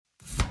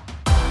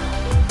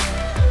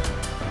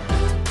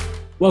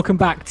Welcome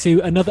back to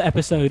another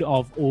episode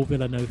of All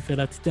Villa No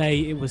Filler.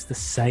 Today it was the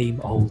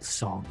same old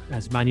song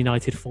as Man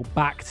United fall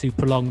back to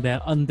prolong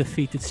their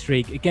undefeated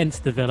streak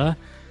against the Villa.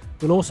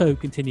 We'll also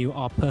continue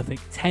our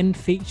Perfect 10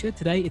 feature.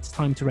 Today it's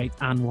time to rate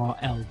Anwar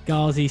El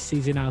Ghazi's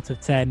season out of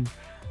 10.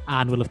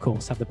 And we'll of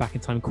course have the Back in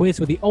Time quiz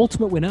where the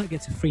ultimate winner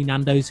gets a free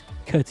Nando's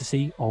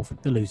courtesy of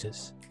the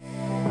losers.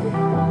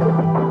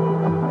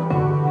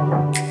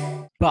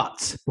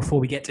 But before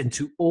we get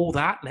into all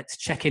that, let's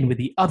check in with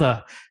the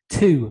other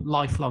two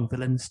lifelong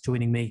villains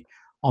joining me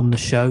on the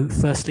show.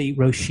 Firstly,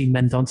 Roisin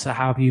Mendonça,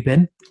 how have you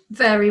been?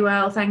 Very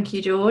well, thank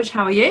you, George.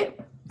 How are you?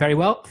 Very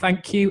well,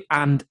 thank you.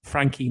 And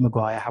Frankie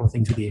Maguire, how are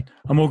things with you?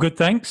 I'm all good,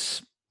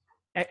 thanks.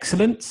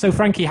 Excellent. So,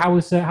 Frankie,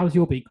 how's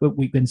your week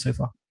been so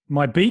far?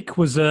 My beak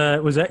was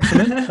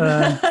excellent.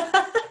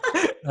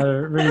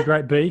 A really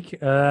great beak.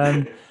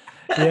 It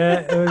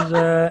was.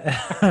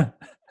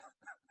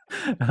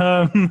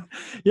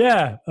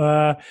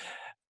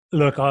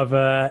 Look, I've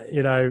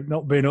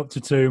not been up to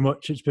too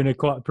much. It's been a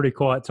pretty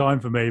quiet time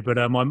for me, but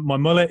my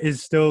mullet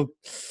is still,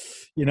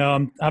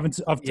 I've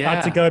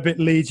had to go a bit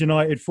Leeds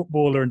United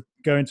footballer and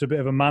go into a bit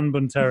of a man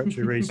bun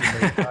territory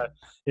recently.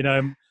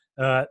 Don't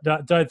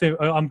think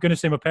I'm going to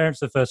see my parents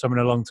the first time in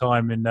a long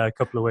time in a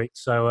couple of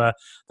weeks, so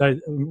they're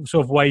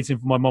sort of waiting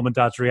for my mum and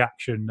dad's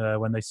reaction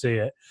when they see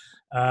it.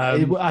 I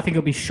think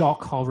it'll be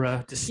shock,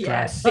 horror,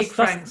 distress. Yeah, Big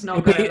Frank's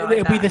not going like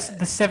it'll be the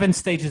 7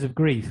 stages of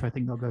grief. I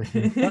think they'll go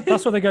through.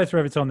 That's what they go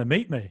through every time they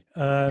meet me.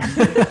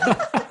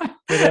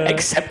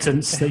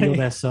 Acceptance that you're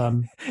their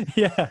son.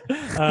 Yeah,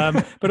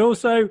 but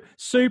also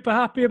super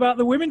happy about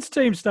the women's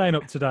team staying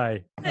up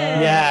today.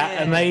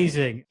 Yeah,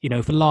 amazing.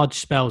 For large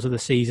spells of the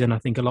season, I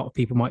think a lot of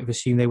people might have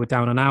assumed they were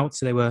down and out,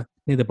 so they were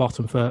near the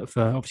bottom for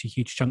obviously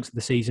huge chunks of the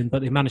season,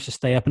 but they managed to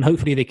stay up, and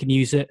hopefully they can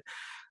use it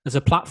as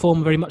a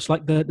platform, very much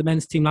like the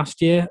men's team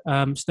last year,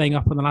 staying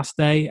up on the last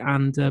day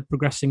and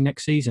progressing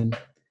next season.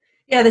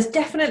 Yeah, there's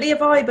definitely a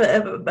vibe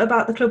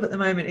about the club at the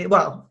moment.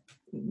 Well,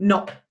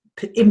 not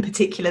in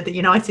particular the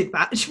United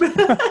match, but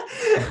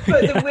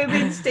the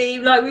women's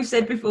team, like we've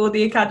said before,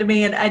 the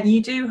academy, and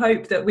you do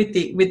hope that with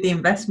the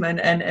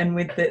investment and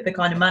with the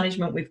kind of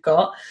management we've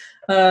got,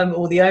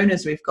 or the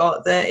owners we've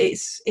got, that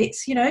it's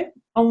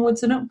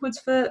onwards and upwards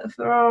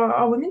for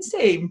our women's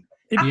team.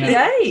 Happy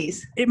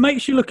days. It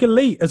makes you look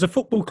elite as a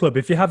football club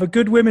if you have a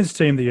good women's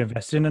team that you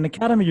invest in, an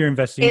academy you're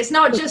investing in. It's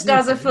not just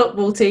as a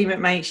football team it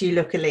makes you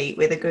look elite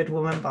with a good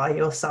woman by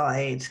your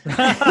side.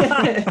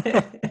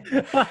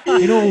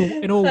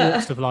 in all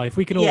walks of life,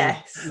 we can all learn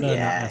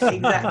that.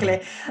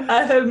 Exactly.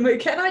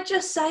 Can I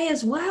just say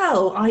as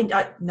well,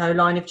 I no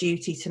line of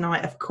duty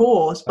tonight, of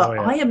course, but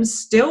I am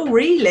still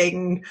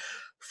reeling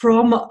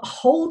from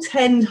Holt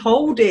End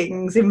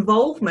Holdings'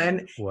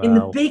 involvement in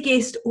the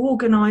biggest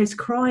organised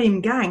crime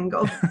gang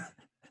of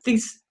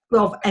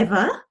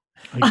ever.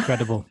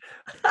 Incredible.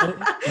 I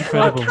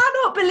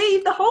cannot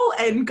believe the Holt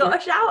End got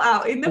a shout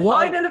out in the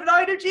final of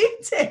Line of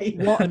Duty.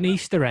 What an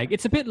Easter egg.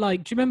 It's a bit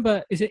like, do you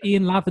remember, is it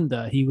Ian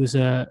Lavender? He's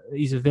a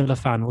Villa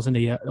fan, wasn't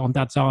he, on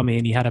Dad's Army,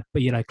 and he had a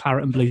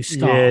claret and blue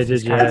scarf. Yeah, it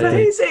did,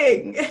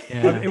 amazing.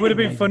 Yeah. It would have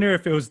been funnier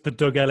if it was the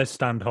Doug Ellis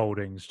stand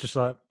holdings, just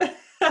like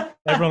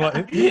everyone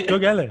like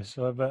Doug Ellis.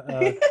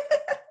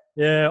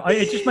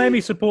 It just made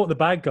me support the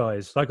bad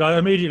guys. Like I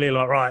immediately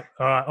all right,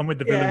 I'm with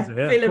the villains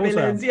here.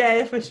 Villains,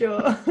 yeah, for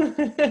sure.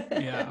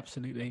 Yeah,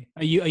 absolutely.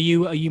 Are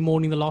you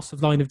mourning the loss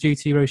of Line of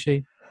Duty,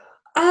 Roisin?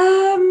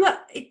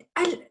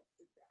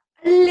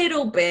 A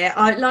little bit.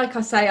 I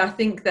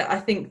think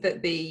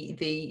that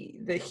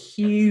the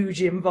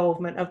huge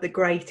involvement of the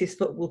greatest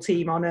football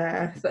team on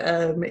earth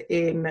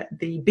in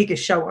the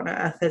biggest show on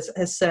earth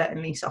has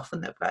certainly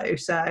softened the blow.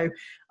 So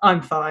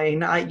I'm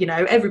fine.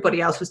 Everybody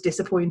else was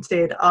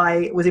disappointed.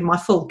 I was in my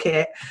full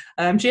kit,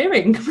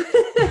 cheering for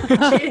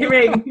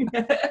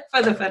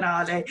the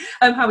finale.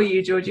 How are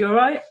you, George? You all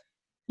right?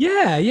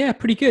 Yeah,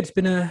 pretty good. It's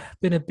been a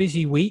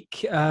busy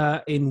week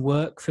in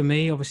work for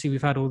me. Obviously,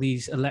 we've had all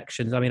these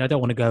elections. I mean, I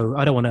don't want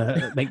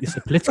to make this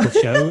a political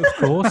show, of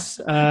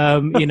course.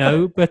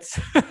 But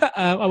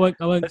I won't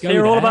go hear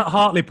there. all about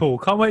Hartlepool.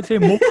 Can't wait to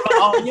hear more about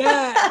Hartlepool.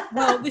 Yeah,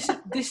 well, this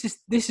is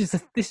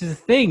the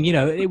thing.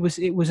 It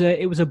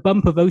was a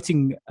bumper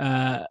voting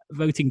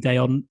day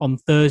on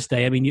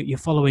Thursday. I mean, you're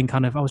following I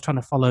was trying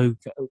to follow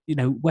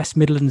West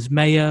Midlands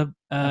mayor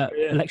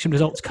election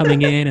results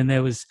coming in, and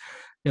there was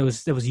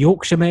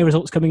Yorkshire Mayor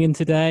results coming in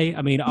today.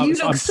 I mean, I'm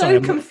so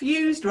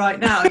confused right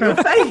now. Your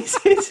face,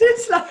 it's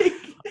just like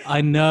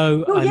I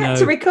know. You're yet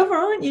to recover,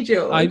 aren't you,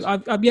 George?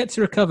 I'm yet to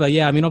recover.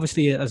 Yeah, I mean,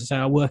 obviously, as I say,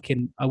 I work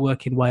in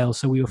Wales,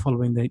 so we were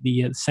following the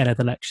Senedd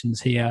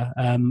elections here,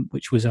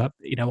 which was a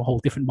whole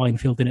different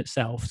minefield in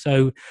itself.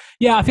 So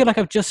yeah, I feel like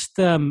I've just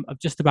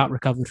about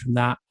recovered from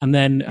that, and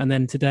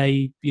then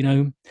today,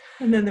 and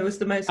then there was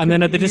the most, and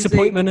then the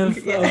disappointment of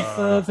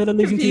Villa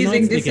losing to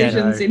United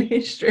decisions in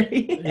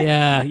history.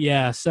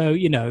 Yeah. So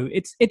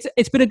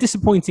it's been a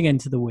disappointing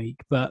end to the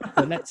week, but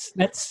let's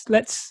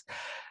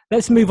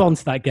move on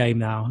to that game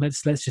now.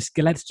 Let's just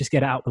get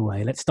it out of the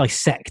way. Let's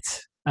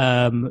dissect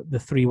the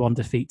 3-1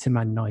 defeat to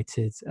Man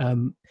United.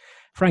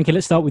 Frankie,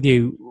 let's start with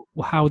you.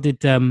 How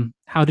did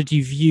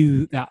you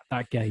view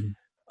that game?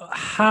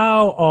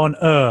 How on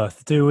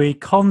earth do we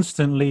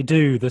constantly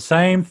do the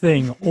same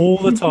thing all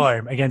the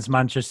time against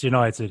Manchester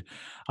United?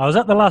 I was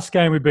at the last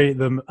game we beat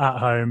them at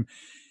home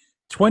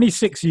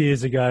 26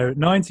 years ago,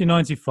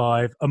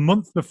 1995, a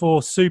month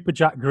before Super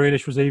Jack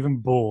Grealish was even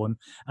born,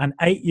 and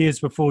 8 years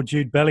before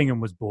Jude Bellingham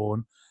was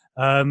born,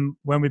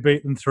 when we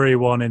beat them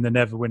 3-1 in the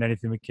Never Win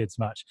Anything with Kids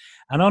match.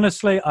 And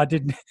honestly, I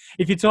didn't.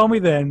 If you told me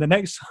then the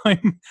next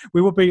time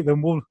we will beat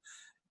them,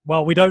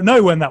 well, we don't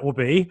know when that will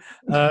be.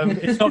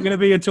 It's not going to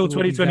be until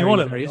 2021.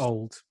 Very, very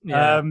old.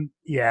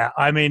 Yeah.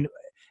 I mean,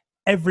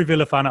 every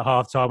Villa fan at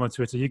halftime on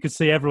Twitter, you could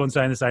see everyone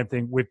saying the same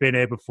thing. We've been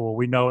here before.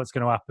 We know what's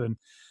going to happen.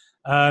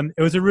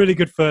 It was a really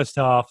good first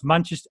half.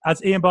 Manchester,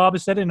 as Ian Barber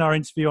said in our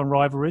interview on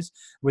Rivalries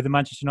with the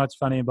Manchester United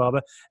fan Ian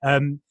Barber,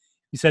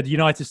 he said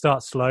United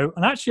start slow.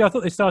 And actually, I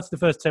thought they started the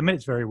first 10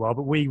 minutes very well,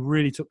 but we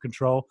really took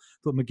control. I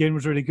thought McGinn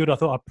was really good. I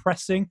thought our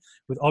pressing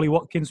with Ollie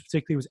Watkins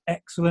particularly was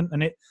excellent.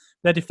 And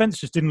their defence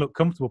just didn't look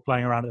comfortable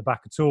playing around at the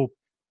back at all.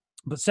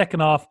 But second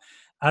half,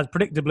 as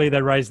predictably,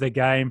 they raised their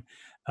game.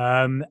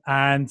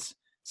 And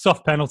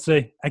soft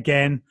penalty,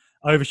 again,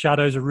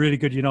 overshadows a really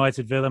good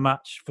United Villa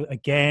match for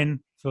the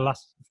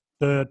last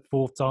third,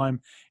 fourth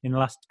time in the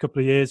last couple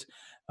of years.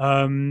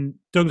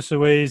 Douglas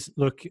Luiz,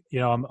 look,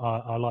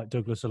 I like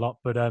Douglas a lot,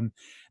 but I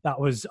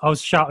was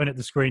shouting at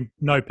the screen,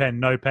 no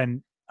pen.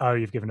 Oh,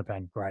 you've given a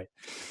pen, great.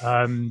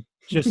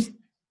 Just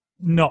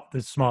not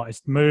the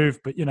smartest move,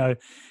 but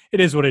it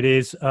is what it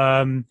is.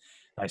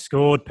 They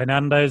scored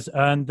Penandes,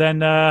 and then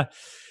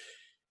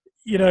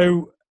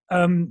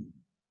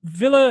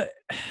Villa.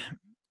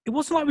 It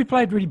wasn't like we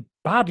played really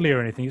badly or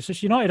anything. It's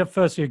just United had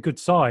firstly a good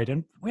side,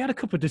 and we had a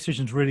couple of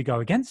decisions really go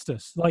against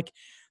us. Like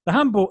the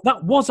handball,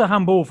 that was a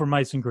handball from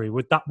Mason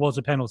Greenwood. That was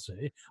a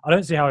penalty. I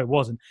don't see how it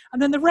wasn't.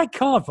 And then the red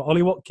card for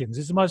Ollie Watkins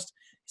is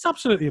it's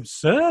absolutely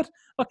absurd.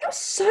 Like, that's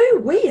so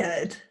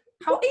weird.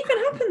 What even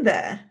happened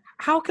there?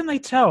 How can they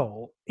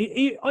tell?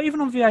 Even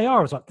on VAR,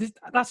 I was like,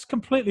 that's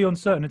completely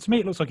uncertain. And to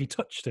me, it looks like he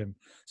touched him.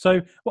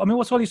 So,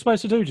 what's Ollie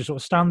supposed to do? Just sort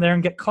of stand there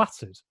and get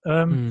clattered?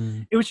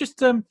 It was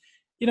just...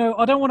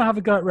 I don't want to have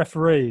a go at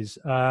referees.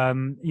 We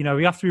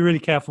have to be really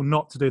careful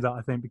not to do that,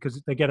 I think,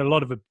 because they get a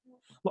lot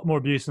more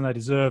abuse than they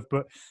deserve.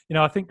 But,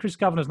 I think Chris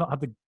Kavanagh's not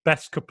had the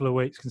best couple of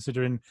weeks,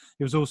 considering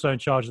he was also in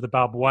charge of the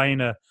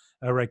Balbuena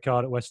red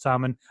card at West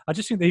Ham. And I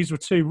just think these were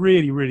two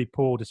really, really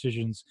poor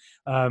decisions.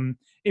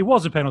 It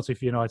was a penalty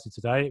for United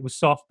today. It was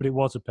soft, but it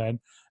was a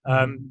pen.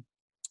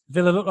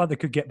 Villa looked like they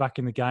could get back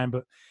in the game,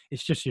 but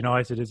it's just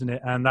United, isn't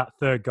it? And that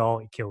third goal,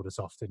 it killed us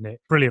off, didn't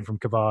it? Brilliant from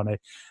Cavani,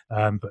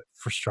 but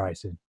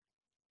frustrating.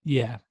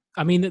 Yeah,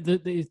 I mean,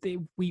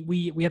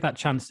 we had that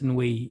chance, didn't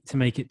we, to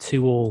make it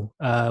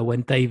 2-2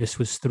 when Davis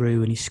was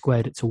through and he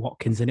squared it to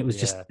Watkins, and it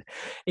was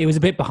it was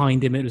a bit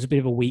behind him. It was a bit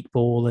of a weak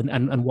ball,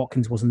 and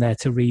Watkins wasn't there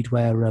to read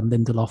where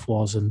Lindelof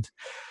was, and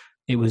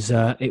it was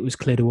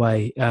cleared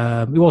away.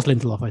 It was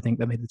Lindelof, I think,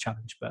 that made the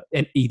challenge, but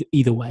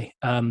either way,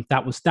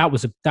 that was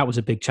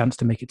a big chance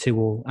to make it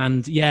 2-2.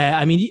 And yeah,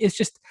 I mean,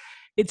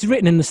 it's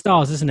written in the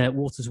stars, isn't it?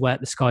 Water's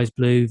wet, the sky's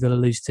blue, Villa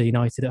lose to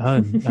United at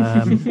home.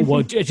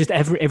 Just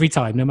every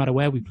time, no matter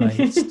where we play,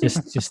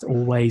 it's just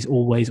always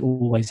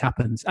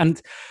happens.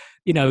 And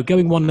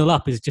going 1-0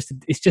 up is just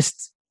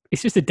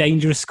a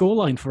dangerous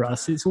scoreline for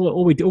us. It's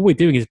all we're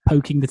doing is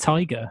poking the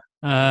tiger.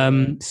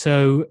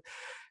 So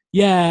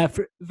yeah,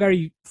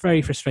 very,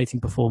 very frustrating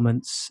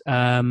performance.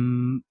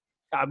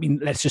 I mean,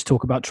 let's just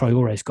talk about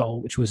Traore's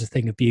goal, which was a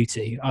thing of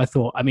beauty. I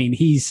thought,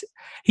 he's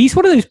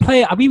one of those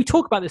players. We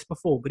talked about this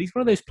before, but he's one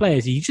of those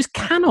players you just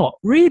cannot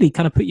really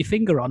kind of put your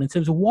finger on in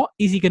terms of what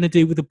is he going to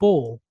do with the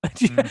ball.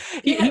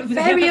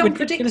 Very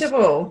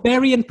unpredictable.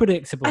 Very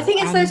unpredictable. I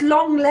think it's those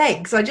long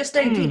legs. I just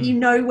don't think you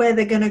know where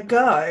they're going to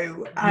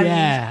go.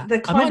 And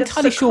the kind I'm not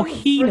entirely sure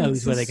he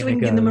knows where they're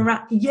going to go. Maybe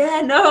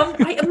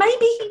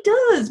he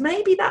does.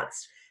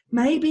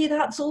 Maybe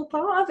that's all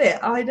part of it.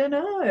 I don't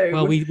know.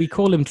 Well, we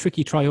call him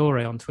Tricky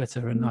Traore on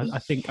Twitter, and I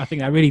think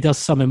that really does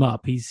sum him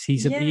up. He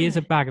is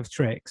a bag of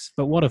tricks.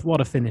 But what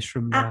a finish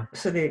from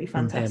absolutely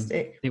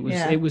fantastic. It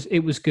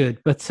was good.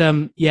 But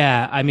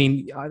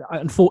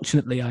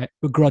unfortunately, I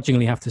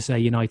begrudgingly have to say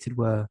United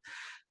were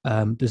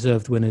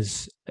deserved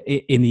winners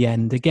in the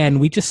end. Again,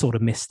 we just sort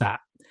of missed that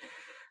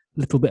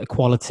little bit of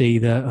quality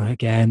that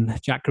again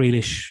Jack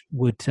Grealish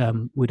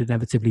would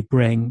inevitably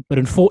bring. But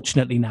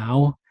unfortunately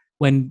now,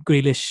 when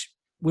Grealish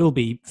will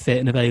be fit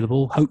and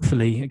available,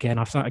 hopefully,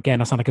 I sound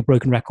like a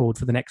broken record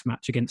for the next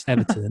match against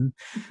Everton.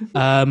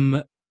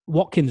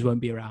 Watkins won't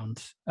be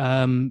around,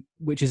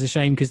 which is a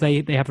shame because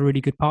they have a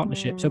really good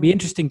partnership. So it'll be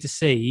interesting to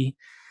see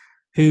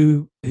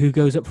who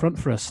goes up front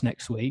for us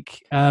next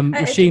week.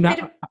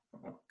 Roisin,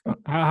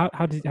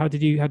 how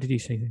did you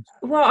see things?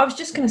 Well, I was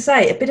just going to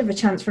say a bit of a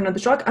chance for another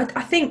strike.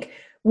 I think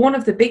one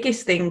of the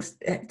biggest things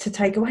to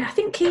take away, I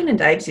think Keenan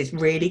Davis is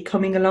really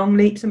coming along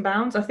leaps and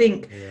bounds. I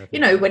think,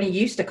 when he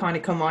used to kind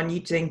of come on,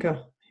 you'd think,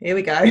 oh, here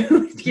we go.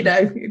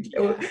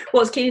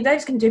 What's Keinan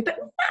Davis going to do? But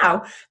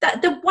now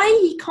that the way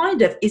he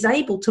kind of is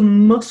able to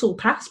muscle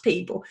past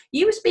people,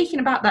 you were speaking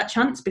about that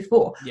chance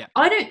before. Yeah.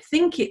 I don't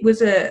think it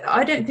was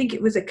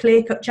a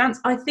clear-cut chance.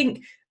 I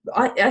think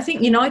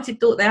United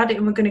thought they had it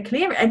and were going to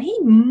clear it, and he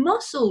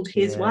muscled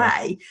his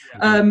way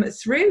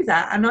through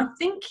that. And I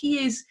think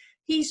he's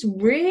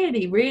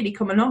really, really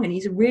come along, and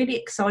he's a really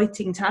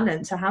exciting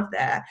talent to have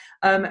there.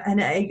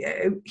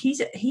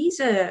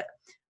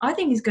 I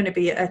think he's going to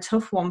be a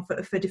tough one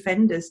for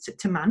defenders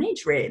to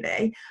manage,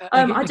 really.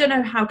 I don't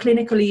know how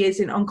clinical he is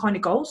on kind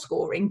of goal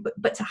scoring,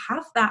 but to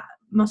have that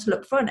muscle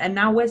up front, and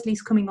now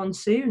Wesley's coming on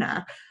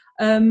sooner,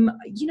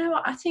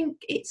 I think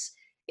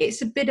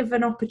it's a bit of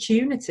an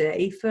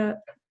opportunity for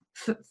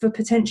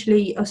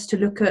potentially us to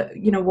look at,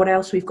 what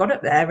else we've got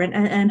up there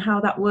and how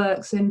that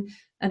works and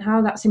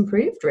how that's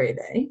improved,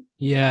 really.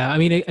 Yeah, I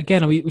mean,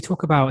 again, we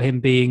talk about him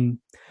being...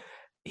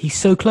 He's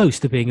so close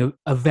to being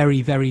a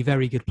very, very,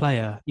 very good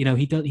player.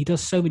 He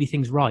does so many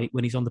things right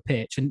when he's on the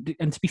pitch. And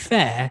to be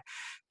fair,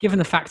 given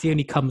the fact he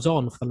only comes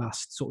on for the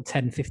last sort of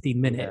 10, 15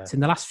 minutes,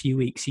 in the last few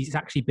weeks, he's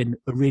actually been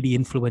a really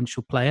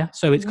influential player.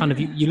 So it's kind of,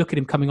 you look at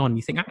him coming on,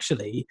 you think,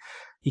 actually,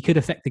 he could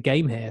affect the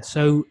game here.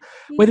 So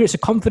whether it's a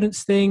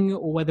confidence thing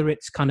or whether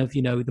it's kind of,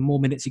 the more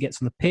minutes he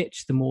gets on the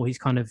pitch, the more he's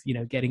kind of,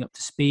 getting up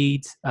to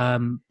speed.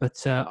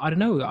 But I don't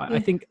know. I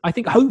think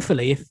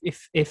hopefully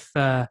if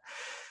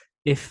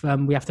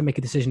we have to make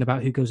a decision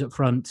about who goes up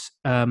front,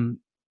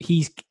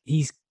 he's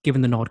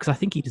given the nod because I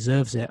think he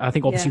deserves it. I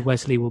think obviously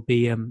Wesley will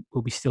be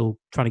still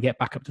trying to get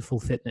back up to full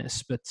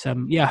fitness, but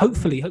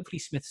hopefully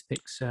Smith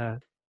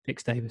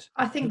picks Davis.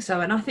 I think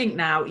so, and I think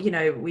now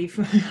we've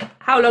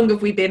how long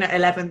have we been at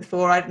 11th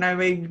for? I don't know,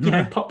 we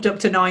popped up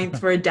to 9th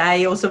for a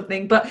day or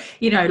something. But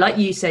like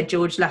you said,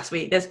 George, last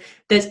week,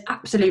 there's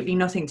absolutely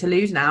nothing to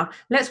lose now.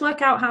 Let's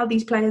work out how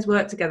these players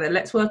work together.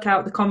 Let's work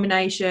out the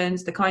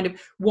combinations, the kind of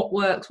what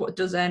works, what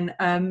doesn't.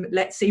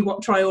 Let's see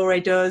what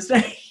Traore does.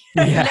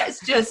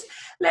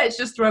 Let's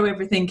just throw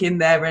everything in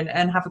there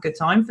and have a good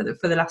time for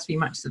the last few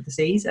matches of the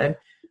season.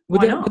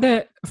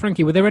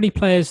 Frankie, were there any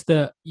players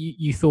that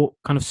you thought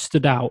kind of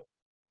stood out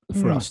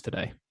for us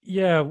today?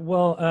 Yeah,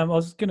 well, I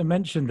was going to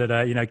mention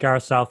that,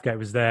 Gareth Southgate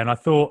was there, and I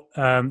thought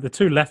the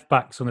two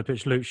left-backs on the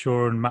pitch, Luke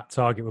Shaw and Matt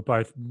Targett, were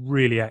both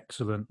really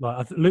excellent.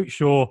 Luke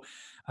Shaw,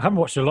 I haven't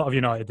watched a lot of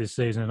United this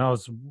season, and I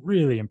was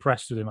really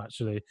impressed with him,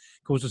 actually.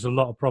 Caused us a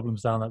lot of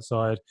problems down that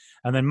side.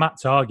 And then Matt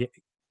Targett,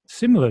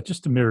 similar,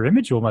 just a mirror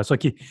image almost. I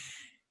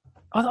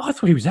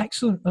thought he was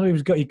excellent. He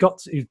was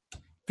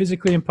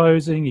physically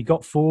imposing. He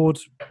got forward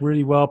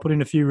really well, put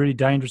in a few really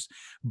dangerous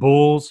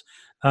balls.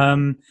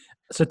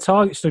 So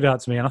Targett stood out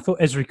to me, and I thought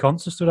Ezri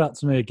Konsa stood out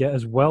to me again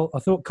as well. I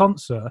thought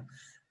Konsa,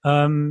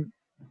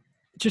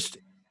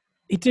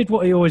 he did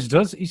what he always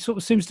does. He sort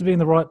of seems to be in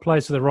the right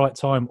place at the right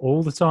time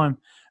all the time.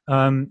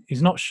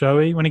 He's not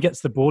showy. When he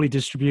gets the ball, he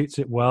distributes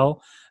it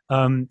well.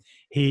 When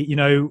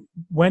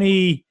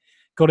he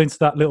got into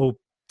that little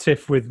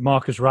tiff with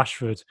Marcus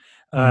Rashford,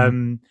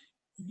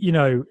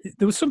 there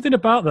was something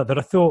about that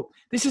I thought,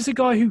 this is a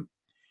guy who,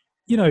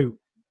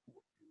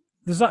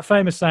 there's that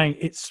famous saying,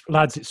 it's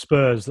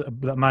Spurs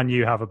that Man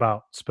U have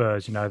about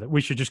Spurs, that we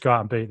should just go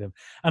out and beat them.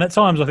 And at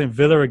times I think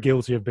Villa are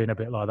guilty of being a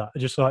bit like that.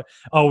 Just like,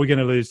 we're going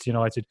to lose to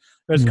United.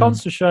 Whereas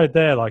Konsa showed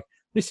there, like,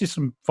 this is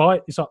some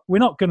fight. It's like, we're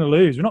not going to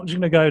lose. We're not just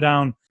going to go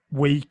down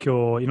weak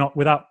or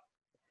without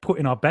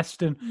putting our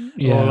best in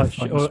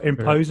or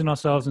imposing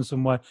ourselves in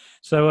some way.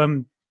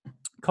 So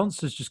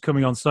Konsa's just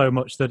coming on so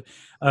much that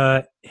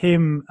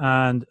him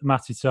and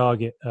Matty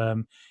Targett,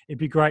 it'd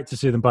be great to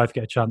see them both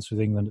get a chance with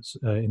England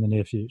in the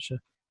near future.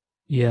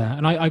 Yeah,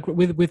 and I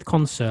with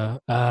Konsa,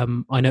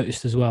 I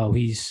noticed as well.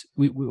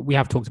 We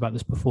have talked about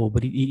this before,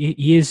 but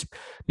he is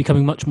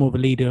becoming much more of a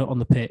leader on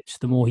the pitch.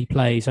 The more he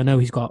plays, I know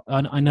he's got.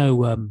 I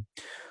know.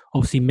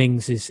 Obviously,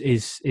 Mings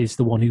is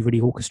the one who really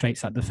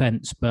orchestrates that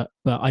defence. But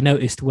I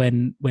noticed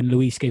when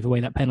Luis gave away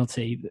that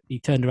penalty, he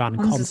turned around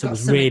and Konsa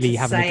was really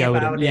having a go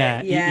at him.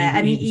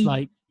 Yeah, he was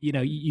like,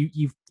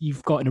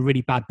 you've got in a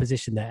really bad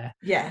position there.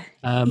 Yeah,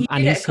 he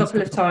did it a couple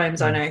of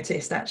times. I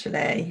noticed,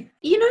 actually.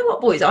 You know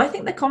what, boys? I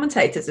think the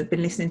commentators have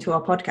been listening to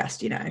our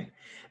podcast.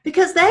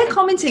 Because they're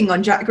commenting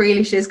on Jack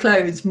Grealish's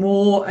clothes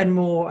more and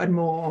more and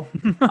more.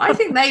 I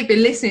think they've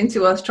been listening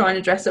to us trying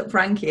to dress up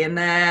Frankie, and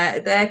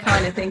they're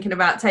kind of thinking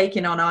about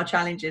taking on our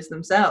challenges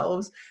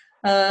themselves.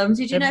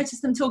 Did you notice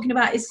them talking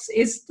about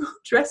his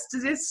dressed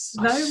as his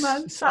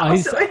snowman?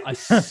 I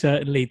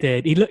certainly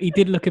did. He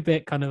did look a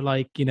bit kind of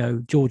like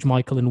George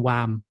Michael and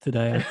Wham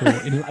today.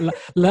 I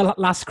thought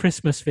last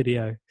Christmas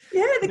video.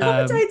 Yeah, the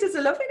commentators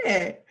are loving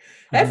it.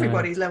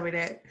 Everybody's loving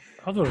it.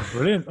 I thought it was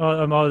brilliant.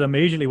 I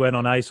immediately went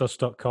on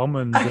ASOS.com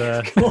and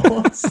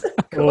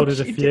ordered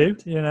a few.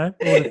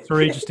 Ordered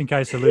 3 just in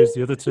case I lose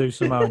the other 2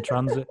 somehow in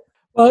transit.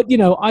 Well,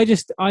 I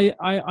just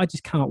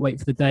can't wait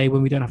for the day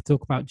when we don't have to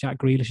talk about Jack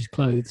Grealish's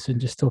clothes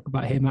and just talk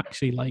about him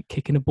actually like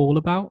kicking a ball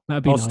about.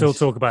 That'd be nice. I'll still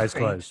talk about his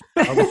clothes.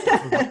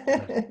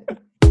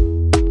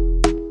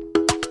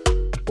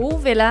 All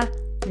Villa,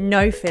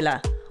 no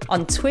filler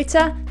on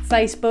Twitter,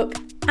 Facebook,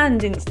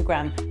 and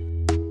Instagram.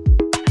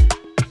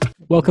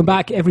 Welcome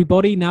back,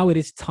 everybody. Now it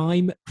is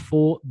time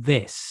for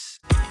this.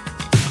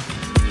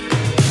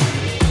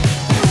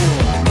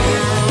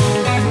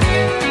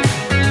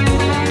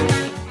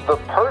 The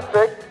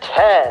Perfect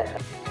 10.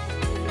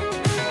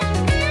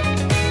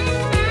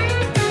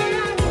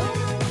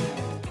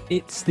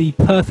 It's the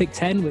Perfect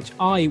 10, which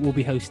I will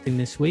be hosting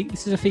this week.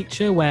 This is a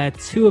feature where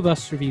two of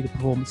us review the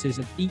performances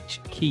of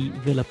each key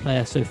Villa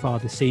player so far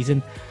this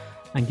season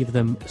and give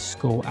them a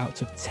score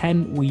out of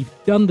 10. We've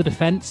done the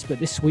defence, but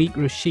this week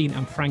Roisin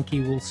and Frankie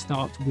will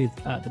start with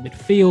the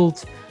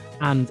midfield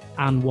and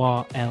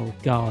Anwar El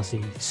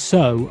Ghazi.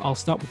 So I'll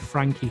start with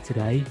Frankie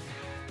today.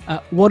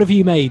 What have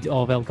you made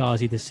of El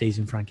Ghazi this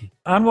season, Frankie?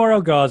 Anwar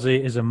El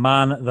Ghazi is a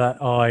man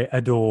that I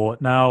adore.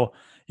 Now,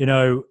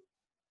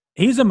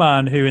 he's a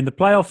man who in the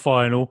playoff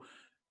final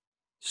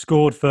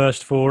scored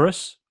first for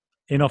us,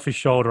 in off his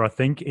shoulder, I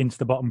think, into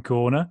the bottom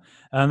corner.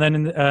 And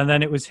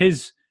then it was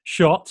his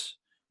shot,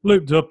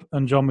 looped up,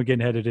 and John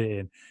McGinn headed it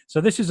in.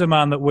 So this is a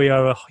man that we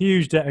owe a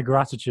huge debt of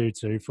gratitude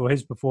to for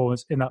his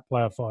performance in that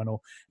playoff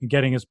final and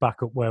getting us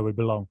back up where we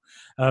belong.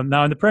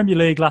 Now, in the Premier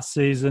League last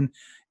season,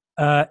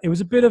 it was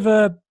a bit of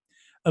a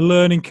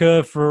learning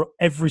curve for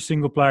every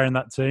single player in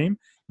that team.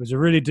 It was a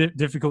really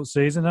difficult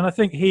season. And I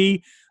think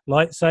he,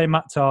 like, say,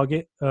 Matt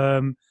Targett,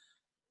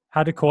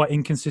 had a quite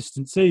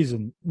inconsistent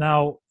season.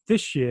 Now,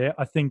 this year,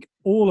 I think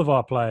all of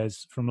our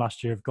players from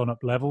last year have gone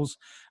up levels.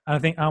 And I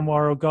think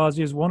Anwar El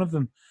Ghazi is one of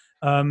them.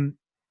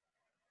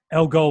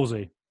 El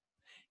Ghazi.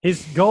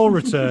 His goal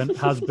return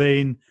has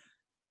been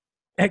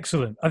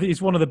excellent. I think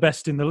he's one of the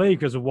best in the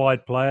league as a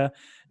wide player.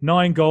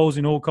 9 goals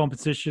in all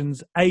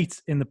competitions,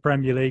 8 in the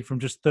Premier League from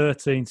just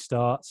 13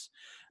 starts.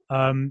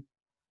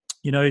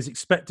 His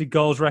expected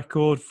goals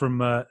record from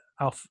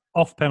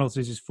off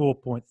penalties is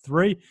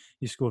 4.3.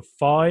 He scored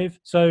 5.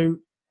 So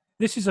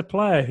this is a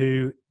player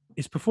who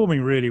is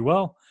performing really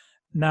well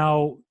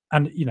now.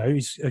 And,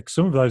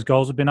 some of those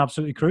goals have been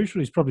absolutely crucial.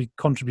 He's probably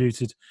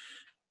contributed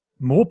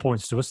more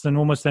points to us than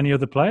almost any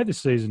other player this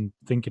season,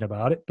 thinking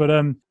about it. But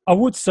I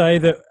would say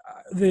that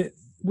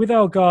with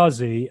El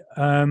Ghazi,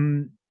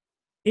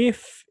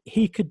 if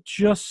he could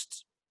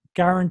just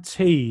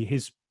guarantee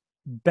his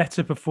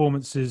better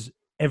performances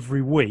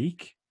every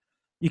week,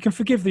 you can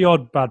forgive the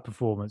odd bad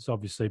performance,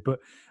 obviously. But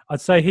I'd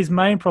say his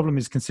main problem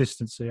is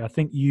consistency. I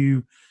think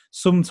you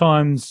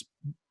sometimes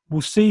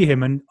will see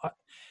him and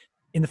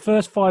in the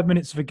first 5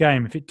 minutes of a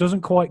game, if it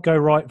doesn't quite go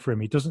right for him,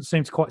 he doesn't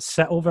seem to quite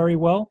settle very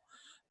well.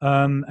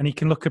 And he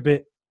can look a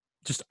bit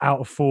just out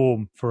of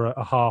form for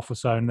a half or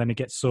so, and then he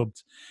gets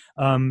subbed.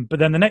 But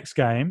then the next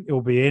game,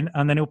 he'll be in,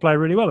 and then he'll play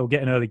really well. He'll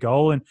get an early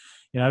goal, and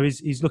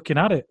he's looking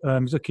at it.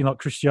 He's looking like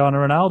Cristiano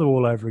Ronaldo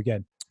all over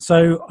again.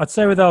 So I'd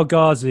say with El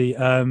Ghazi,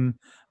 I'm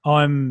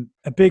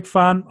a big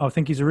fan. I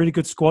think he's a really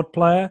good squad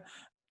player.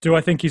 Do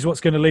I think he's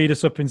what's going to lead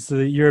us up into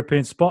the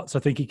European spots? I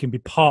think he can be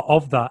part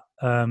of that.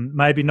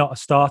 Maybe not a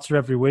starter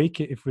every week,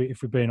 if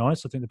we're being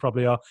honest. I think there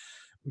probably are.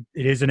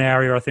 It is an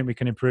area I think we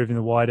can improve in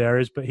the wide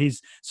areas, but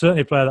he's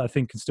certainly a player that I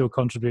think can still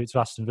contribute to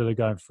Aston Villa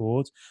going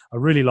forward. I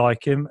really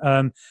like him.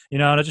 And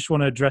I just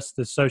want to address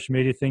the social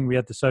media thing. We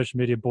had the social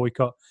media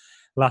boycott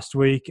last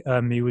week.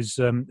 He was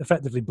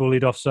effectively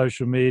bullied off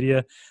social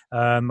media.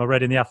 I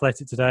read in The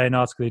Athletic today an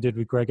article he did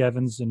with Greg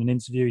Evans in an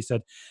interview. He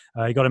said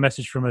he got a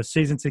message from a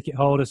season ticket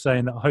holder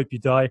saying that I hope you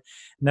die,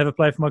 never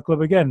play for my club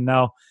again.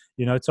 Now,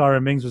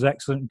 Tyrone Mings was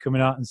excellent in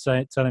coming out and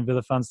telling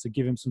Villa fans to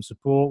give him some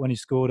support when he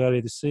scored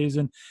earlier this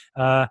season.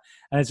 And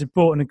it's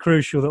important and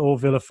crucial that all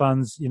Villa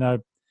fans,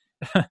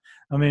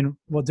 I mean,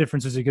 what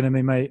difference is it going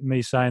to make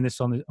me saying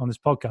this on this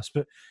podcast?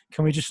 But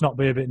can we just not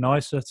be a bit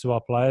nicer to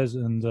our players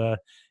and,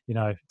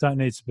 don't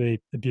need to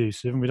be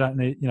abusive, and we don't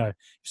need, if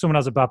someone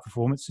has a bad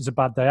performance, it's a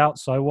bad day out.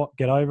 So what?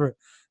 Get over it.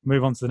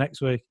 Move on to the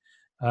next week.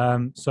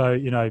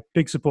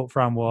 Big support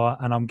for Anwar,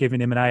 and I'm giving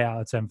him an 8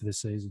 out of 10 for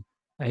this season.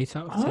 8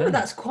 out of 10. Oh,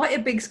 that's quite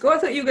a big score. I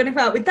thought you were going to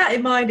come out with that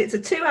in mind. It's a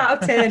 2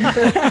 out of 10.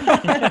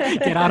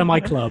 Get out of my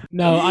club.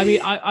 No, I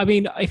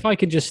mean, if I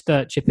could just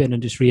chip in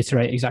and just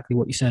reiterate exactly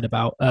what you said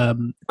about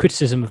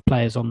criticism of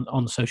players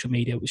on social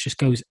media, which just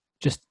goes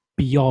just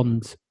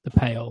beyond the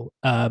pale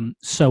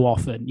so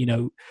often.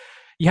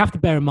 You have to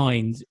bear in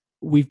mind,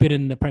 we've been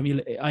in the Premier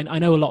League. I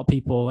know a lot of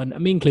people, and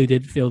me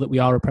included, feel that we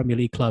are a Premier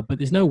League club, but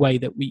there's no way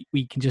that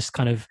we can just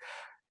kind of,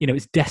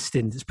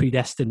 it's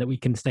predestined that we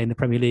can stay in the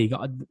Premier League.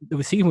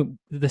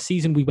 The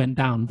season we went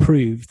down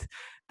proved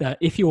that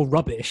if you're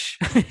rubbish,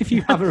 if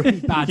you have a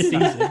really bad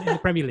season in the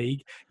Premier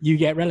League, you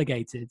get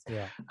relegated.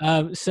 Yeah.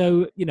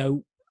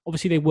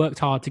 Obviously they worked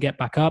hard to get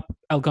back up.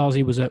 El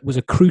Ghazi was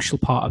a crucial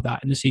part of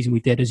that in the season we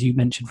did, as you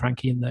mentioned,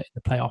 Frankie, in the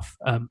playoff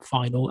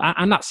final,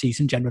 and that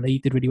season generally he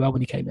did really well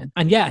when he came in.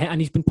 And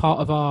he's been part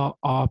of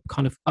our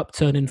kind of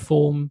upturn in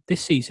form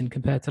this season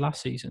compared to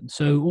last season.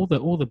 So all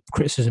the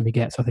criticism he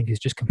gets, I think, is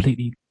just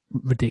completely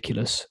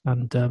ridiculous.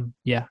 And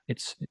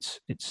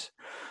it's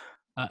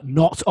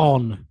not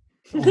on.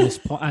 on this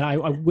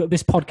and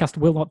this podcast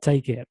will not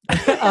take it.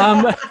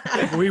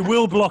 We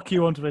will block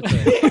you on Twitter.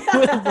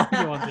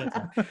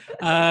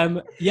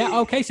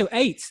 Okay, so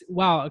 8.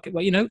 Wow. Okay,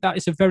 well, that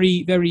is a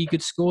very, very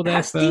good score there.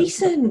 That's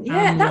decent.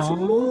 Yeah, that's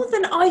more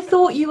than I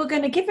thought you were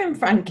going to give him,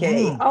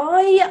 Frankie.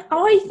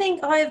 I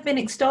think I have been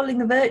extolling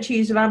the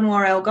virtues of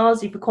Anwar El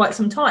Ghazi for quite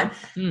some time,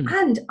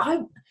 and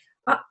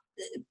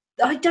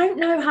I don't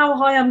know how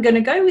high I'm going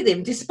to go with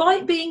him,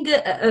 despite being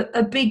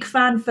a big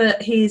fan for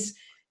his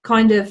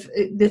kind of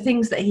the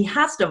things that he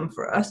has done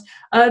for us.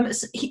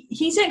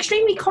 He's an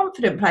extremely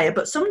confident player,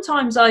 but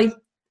sometimes I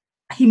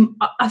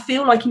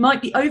feel like he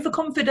might be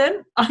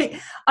overconfident. I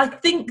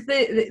think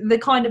the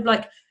kind of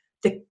like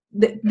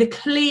the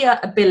clear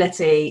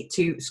ability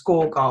to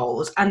score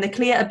goals and the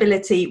clear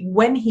ability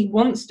when he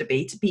wants to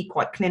be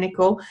quite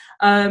clinical.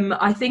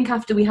 I think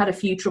after we had a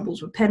few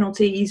troubles with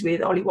penalties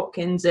with Ollie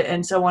Watkins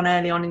and so on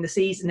early on in the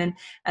season,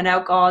 and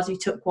El Ghazi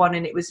took one,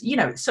 and it was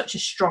such a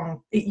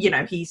strong.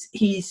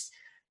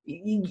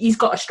 He's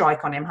got a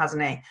strike on him,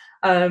 hasn't he?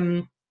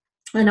 And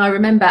I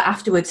remember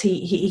afterwards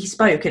he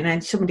spoke, and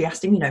then somebody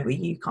asked him, were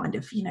you kind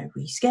of,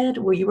 were you scared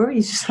or were you worried?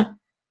 He's just like,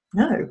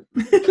 no,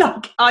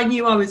 like I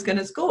knew I was going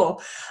to score.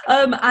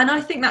 And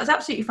I think that's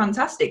absolutely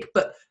fantastic.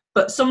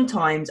 But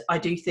sometimes I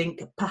do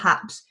think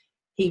perhaps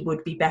he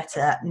would be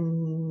better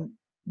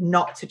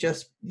not to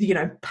just,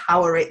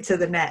 power it to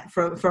the net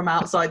from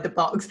outside the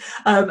box.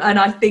 And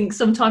I think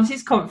sometimes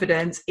his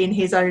confidence in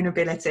his own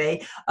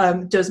ability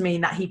does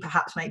mean that he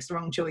perhaps makes the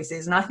wrong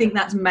choices. And I think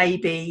that's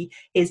maybe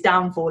his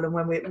downfall, and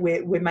when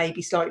we're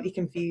maybe slightly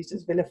confused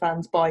as Villa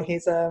fans by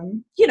his,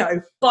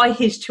 by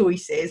his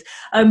choices.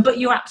 But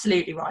you're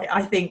absolutely right.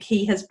 I think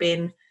he has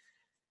been,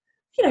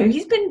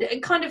 he's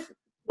been kind of,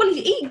 well,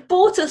 he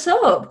brought us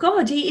up.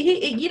 God,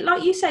 he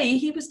like you say,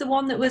 he was the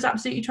one that was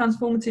absolutely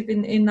transformative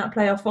in that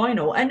playoff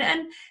final, and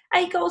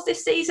 8 goals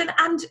this season,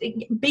 and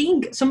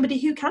being somebody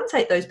who can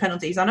take those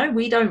penalties. I know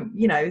we don't,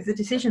 the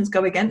decisions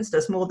go against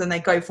us more than they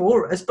go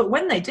for us, but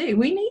when they do,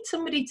 we need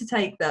somebody to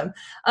take them.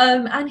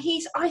 And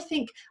I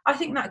think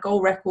that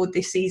goal record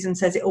this season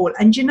says it all.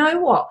 And you know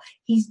what?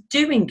 He's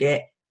doing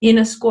it in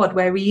a squad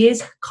where he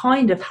is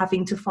kind of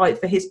having to fight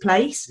for his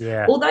place.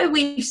 Yeah. Although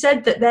we've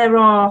said that there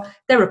are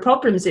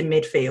problems in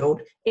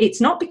midfield, it's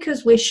not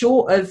because we're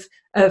short of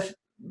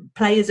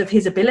players of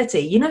his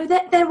ability.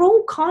 They're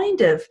all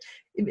kind of,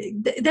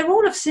 they're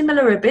all of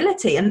similar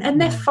ability, and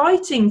they're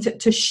fighting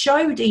to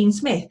show Dean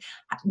Smith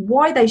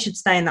why they should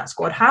stay in that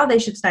squad, how they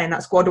should stay in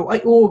that squad, or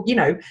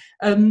in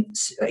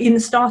the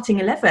starting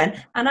 11.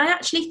 And I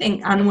actually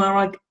think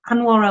Anwar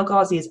El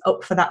Ghazi is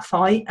up for that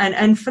fight,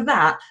 and for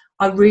that,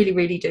 I really,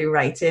 really do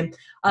rate him.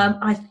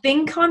 I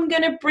think I'm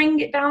going to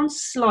bring it down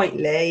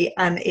slightly,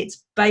 and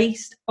it's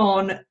based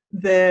on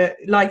the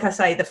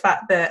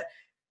fact that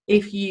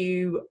if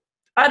you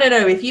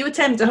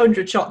attempt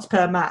 100 shots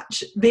per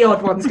match, the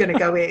odd one's going to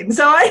go in.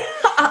 So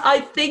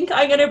I think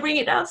I'm going to bring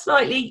it down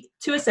slightly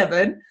to a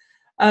 7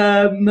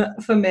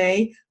 for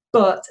me.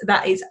 But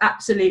that is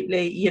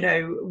absolutely,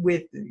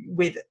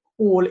 with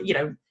all,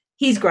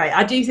 he's great.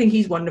 I do think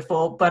he's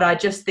wonderful, but I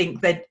just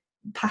think that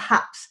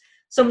perhaps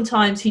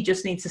sometimes he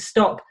just needs to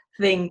stop,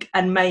 think,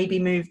 and maybe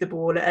move the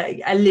ball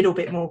a little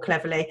bit more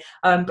cleverly.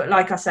 But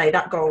like I say,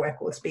 that goal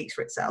record speaks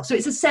for itself. So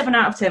it's a 7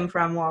 out of 10 for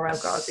Anwar El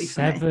Ghazi.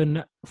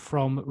 7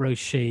 from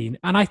Roisin.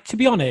 And to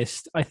be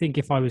honest, I think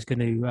if I was going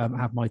to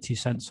have my 2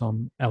 cents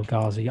on El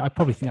Ghazi, I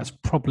probably think that's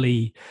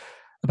probably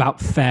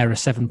about fair, a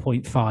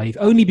 7.5,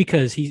 only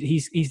because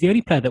he's the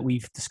only player that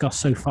we've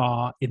discussed so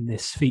far in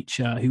this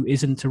feature who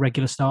isn't a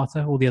regular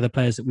starter. All the other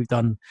players that we've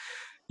done,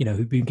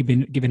 who've been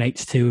given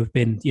 8s to have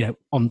been,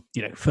 on,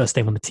 first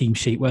name on the team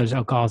sheet, whereas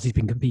El Ghazi's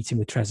been competing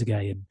with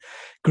Trezeguet and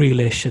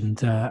Grealish and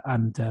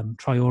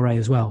Traore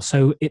as well.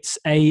 So it's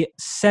a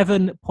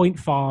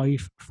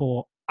 7.5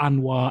 for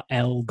Anwar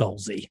El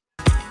Ghazi.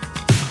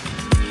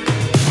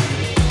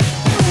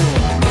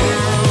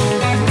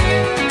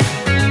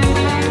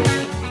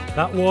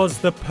 That was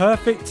the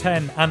perfect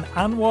 10, and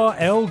Anwar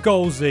El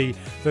Ghazi,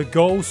 the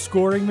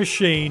goal-scoring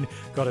machine,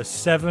 got a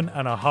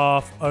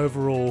 7.5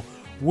 overall.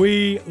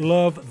 We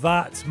love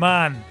that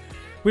man.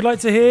 We'd like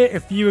to hear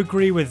if you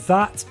agree with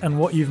that and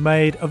what you've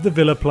made of the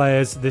Villa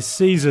players this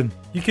season.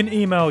 You can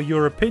email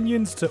your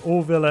opinions to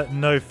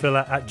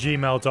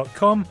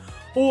allvillanofiller@gmail.com,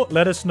 or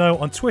let us know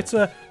on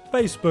Twitter,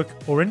 Facebook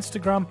or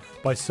Instagram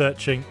by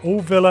searching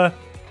All Villa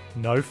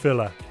No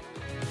Filler.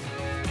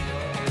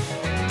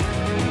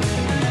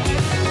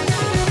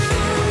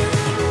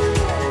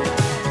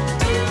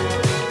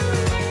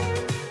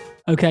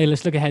 Okay,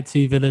 let's look ahead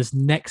to Villa's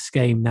next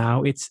game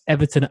now. It's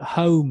Everton at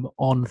home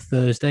on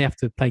Thursday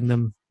after playing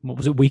them, what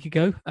was it, a week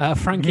ago?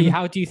 Frankie,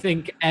 how do you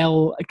think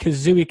El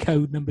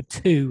Kazuiko number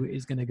 2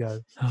 is going to go?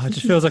 Oh, it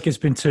just feels like it's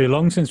been too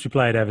long since we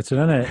played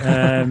Everton,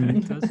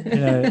 hasn't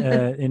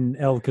it? In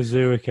El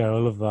Kazuiko, I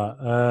love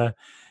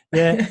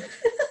that.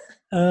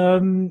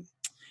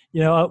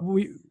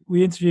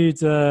 We interviewed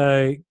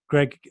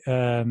Greg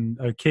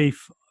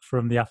O'Keefe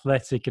from The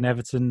Athletic, an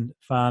Everton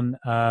fan,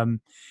 and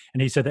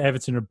he said that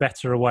Everton are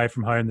better away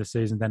from home this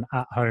season than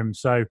at home.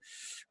 So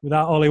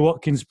without Ollie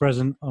Watkins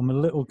present, I'm a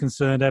little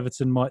concerned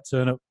Everton might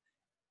turn up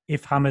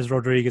if James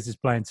Rodriguez is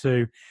playing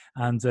too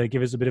and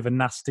give us a bit of a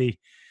nasty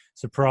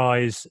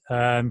surprise,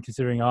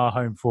 considering our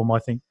home form. I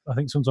think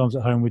sometimes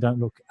at home we don't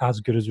look as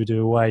good as we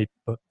do away.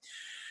 But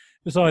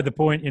beside the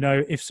point,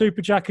 if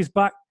Super Jack is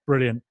back,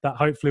 brilliant. That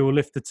hopefully will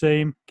lift the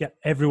team, get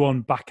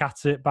everyone back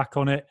at it, back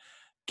on it.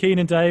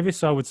 Keenan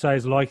Davis, I would say,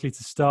 is likely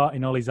to start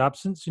in Ollie's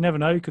absence. You never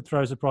know; he could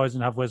throw a surprise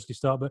and have Wesley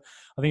start, but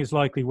I think it's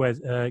likely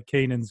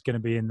Keenan's going to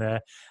be in there.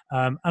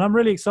 And I'm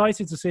really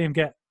excited to see him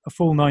get a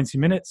full 90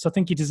 minutes. I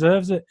think he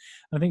deserves it.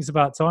 I think it's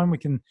about time we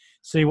can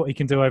see what he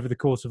can do over the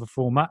course of a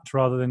full match,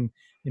 rather than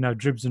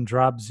dribs and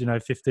drabs.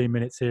 15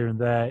 minutes here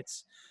and there.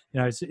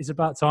 It's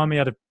about time he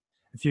had a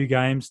few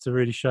games to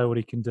really show what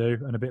he can do,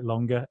 and a bit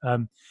longer.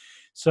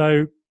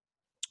 So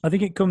I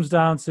think it comes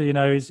down to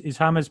is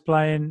James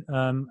playing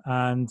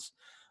and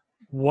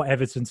what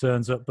Everton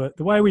turns up. But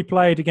the way we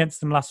played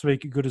against them last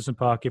week at Goodison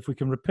Park, if we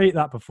can repeat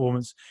that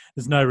performance,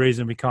 there's no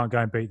reason we can't go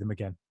and beat them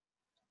again.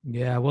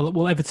 Yeah,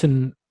 well,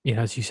 Everton,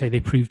 as you say, they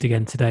proved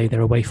again today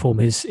their away form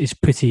is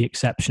pretty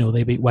exceptional.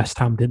 They beat West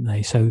Ham, didn't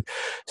they? So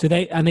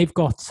they've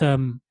got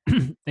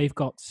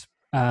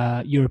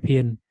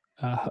European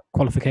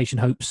qualification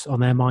hopes on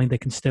their mind. They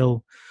can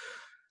still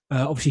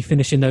obviously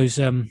finish in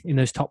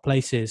those top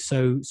places.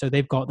 So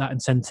they've got that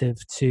incentive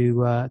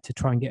to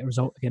try and get a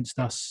result against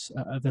us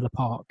at Villa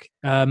Park.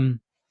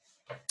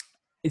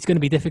 It's going to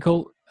be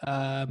difficult.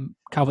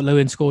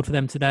 Calvert-Lewin scored for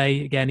them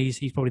today. Again,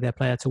 he's probably their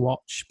player to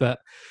watch. But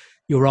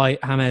you're right,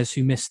 James,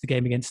 who missed the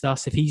game against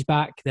us. If he's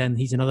back, then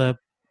he's another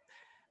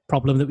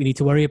problem that we need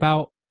to worry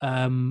about.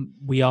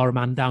 We are a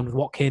man down with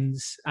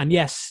Watkins, and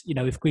yes,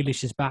 if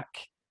Grealish is back,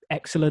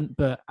 excellent.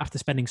 But after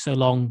spending so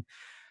long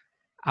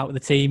out of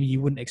the team,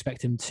 you wouldn't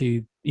expect him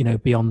to,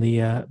 be on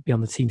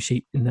the team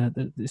sheet in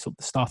the sort of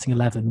the starting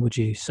 11, would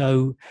you?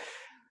 So,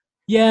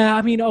 yeah,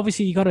 I mean,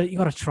 obviously you got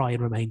to try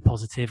and remain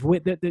positive.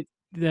 We've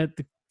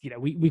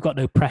got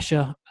no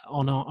pressure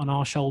on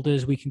our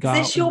shoulders. We can go.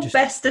 Is this your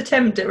best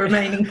attempt at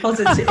remaining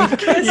positive?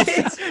 Because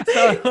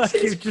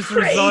you've just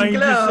resigned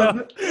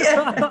yourself.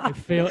 Yeah. It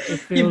feels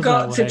You've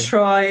got to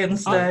try and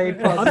stay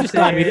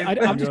positive.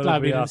 I'm just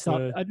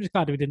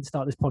glad we didn't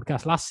start this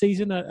podcast last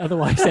season.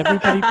 Otherwise,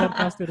 everybody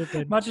podcast would have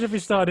been. Imagine if we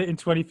started it in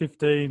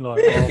 2015.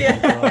 Like,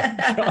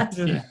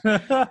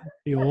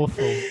 be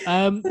awful.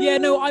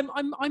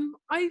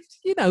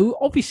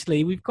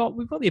 Obviously we've got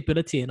the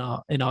ability in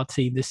our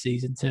team this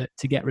season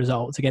to get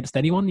results against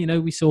anyone.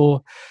 We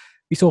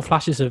saw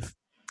flashes of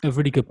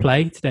really good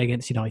play today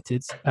against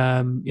United.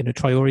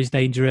 Traore's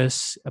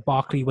dangerous.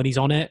 Barkley, when he's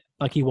on it,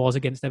 like he was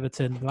against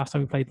Everton the last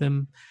time we played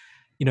them,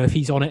 if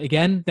he's on it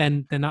again,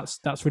 then that's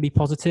really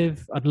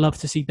positive. I'd love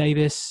to see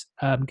Davis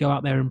go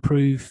out there and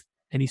prove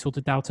any sort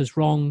of doubters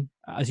wrong.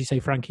 As you say,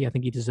 Frankie, I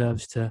think he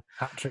deserves to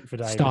hat-trick for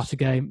Davis. Start a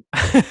game.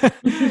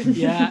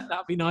 Yeah,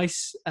 that'd be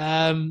nice.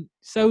 I mean,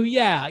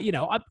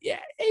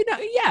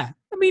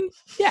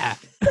 yeah.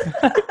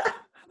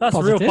 That's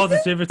positive. Real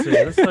positivity.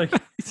 That's like,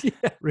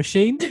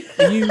 Rasheen,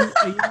 are you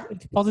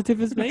as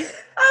positive as me?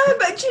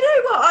 But do you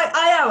know what?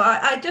 I am.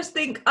 I just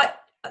think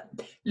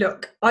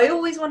look, I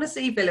always want to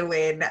see Villa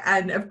win,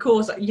 and of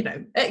course,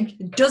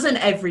 doesn't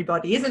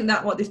everybody? Isn't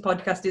that what this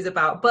podcast is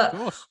about? But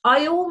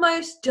I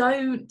almost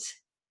don't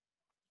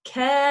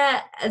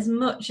care as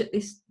much at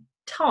this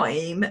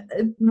time.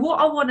 What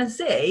I want to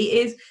see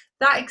is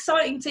that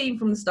exciting team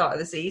from the start of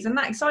the season,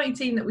 that exciting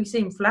team that we've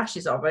seen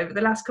flashes of over the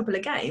last couple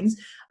of games.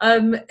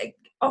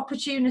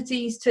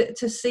 Opportunities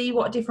to see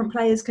what different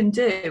players can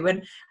do,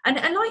 and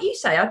like you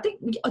say, I think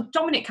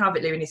Dominic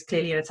Calvert-Lewin is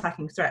clearly an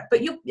attacking threat. But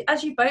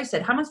as you both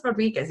said, James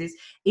Rodriguez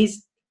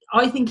is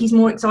I think he's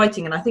more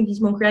exciting, and I think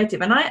he's more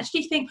creative. And I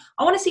actually think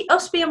I want to see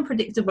us be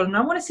unpredictable, and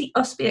I want to see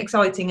us be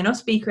exciting and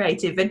us be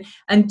creative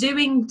and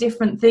doing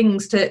different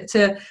things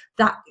to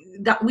that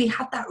we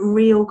had that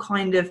real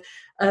kind of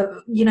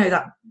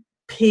that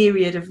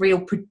period of real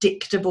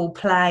predictable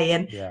play,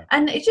 and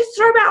it just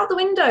throw it out the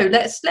window.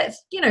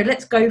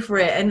 Let's go for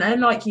it.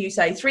 And like you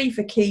say, 3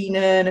 for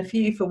Keenan, a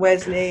few for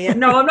Wesley.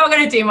 No, I'm not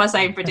going to do my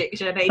same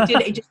prediction.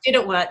 It just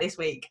didn't work this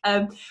week.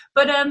 But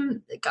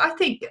I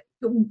think,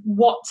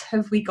 what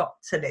have we got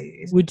to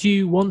lose? Would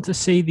you want to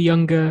see the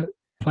younger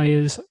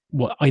players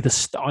either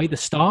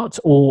start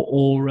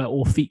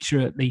or feature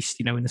at least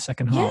in the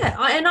second half?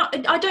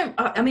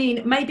 I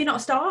mean, maybe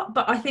not start,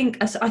 but I think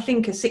a few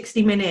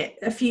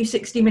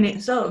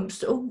 60-minute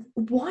subs.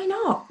 Why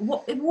not?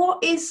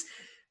 What is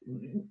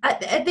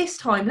at this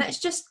time? Let's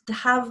just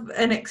have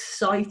an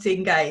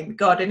exciting game.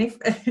 God, and if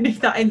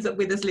that ends up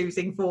with us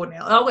losing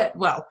 4-0,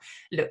 well,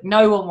 look,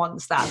 no one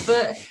wants that,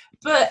 but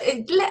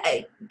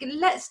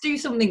let's do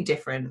something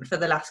different for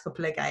the last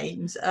couple of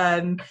games.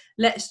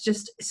 Let's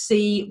just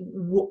see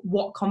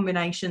what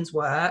combinations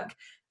work,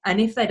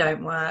 and if they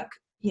don't work,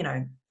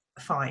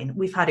 fine.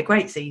 We've had a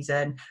great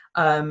season,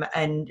 and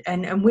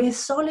we're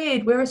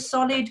solid. We're a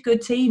solid,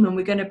 good team, and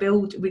we're going to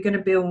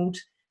build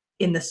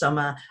in the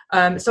summer.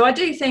 So I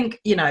do think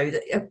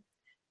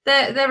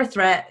They're a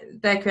threat.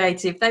 They're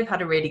creative. They've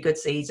had a really good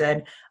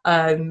season,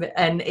 and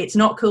it's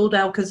not called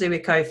El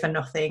Kazuiko for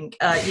nothing.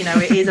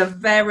 It is a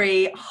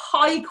very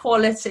high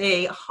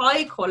quality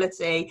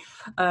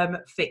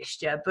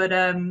fixture. But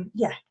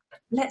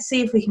let's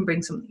see if we can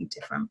bring something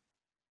different.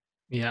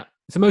 Yeah,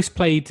 it's the most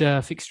played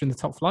fixture in the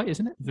top flight,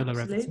 isn't it? Villa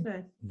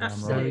Everton.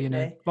 Absolutely. So,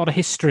 a lot of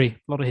history.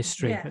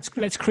 Yeah.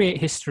 Let's create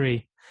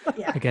history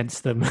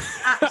against them,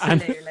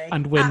 Absolutely.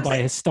 and win by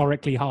a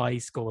historically high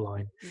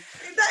scoreline.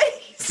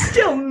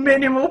 Still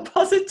minimal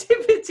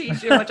positivity,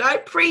 George. I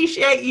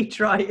appreciate you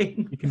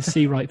trying. You can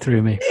see right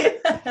through me.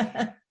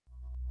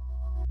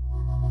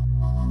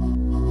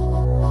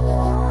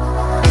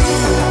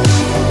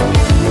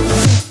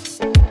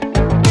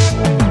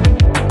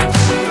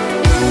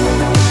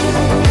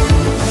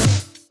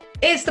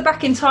 It's the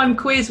Back in Time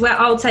quiz, where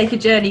I'll take a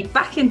journey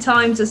back in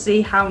time to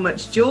see how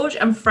much George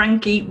and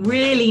Frankie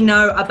really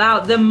know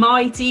about the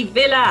mighty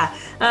Villa.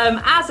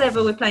 As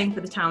ever, we're playing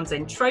for the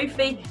Townsend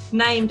Trophy,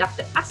 named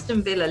after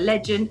Aston Villa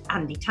legend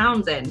Andy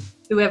Townsend.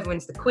 Whoever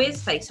wins the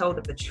quiz takes hold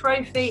of the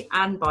trophy,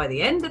 and by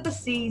the end of the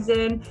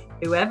season,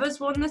 whoever's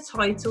won the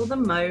title the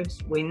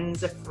most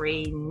wins a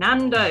free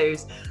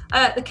Nando's.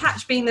 The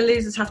catch being the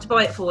losers have to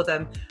buy it for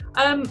them.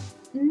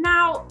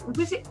 Now,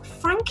 was it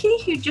Frankie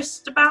who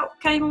just about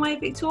came away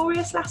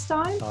victorious last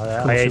time?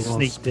 I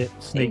sneaked it.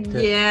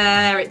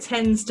 Yeah, it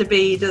tends to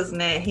be,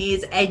 doesn't it? He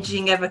is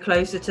edging ever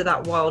closer to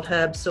that wild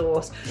herb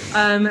sauce.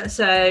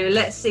 So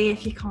let's see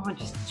if you can't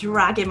just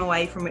drag him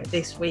away from it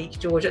this week,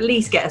 George. At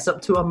least get us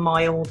up to a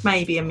mild,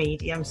 maybe a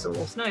medium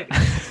sauce. No,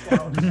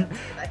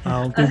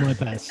 I'll do my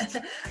best.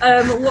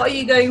 What are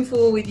you going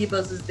for with your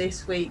buzzers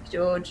this week,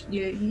 George?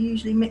 You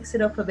usually mix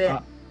it up a bit.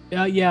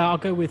 Yeah, I'll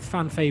go with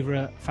fan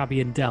favourite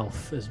Fabian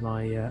Delph as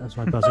my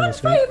buzzer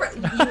this week.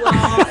 You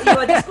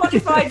are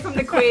disqualified from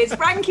the quiz.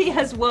 Frankie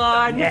has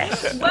won.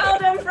 Yes. Well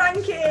done,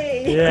 Frankie.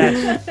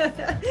 Yes.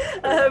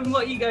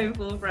 What are you going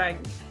for,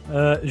 Frank?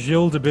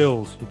 Gilles de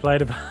Bills. He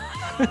played about.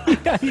 He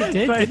did, played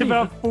didn't he?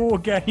 about 4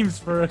 games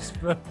for us.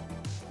 But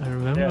I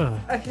remember.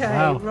 Okay,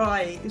 Wow.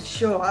 right,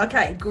 sure.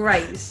 Okay,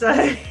 great.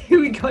 So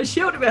we got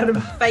Shield about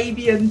and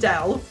Fabian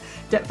Delph.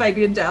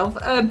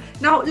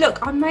 Now,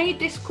 look, I made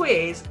this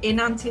quiz in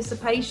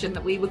anticipation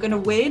that we were going to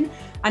win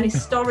an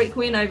historic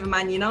win over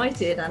Man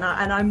United, and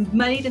I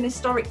made an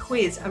historic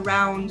quiz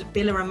around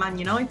Villa and Man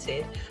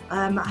United.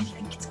 I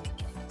think it's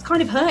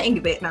kind of hurting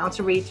a bit now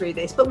to read through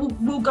this, but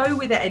we'll go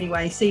with it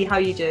anyway, see how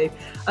you do.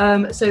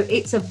 So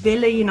it's a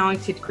Villa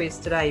United quiz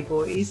today,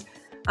 boys.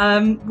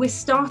 We're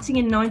starting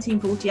in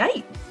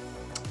 1948.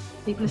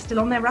 People are still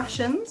on their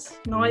rations.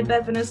 Nye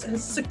Bevan has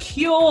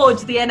secured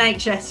the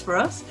NHS for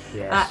us.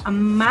 Yes.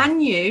 And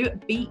Man U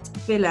beat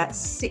Villa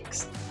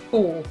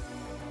 6-4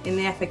 in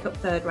the FA Cup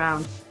third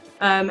round.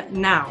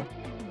 Now,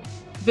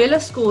 Villa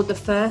scored the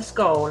first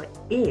goal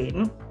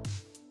in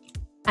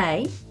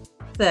A,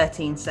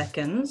 13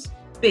 seconds,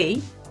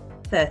 B,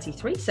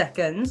 33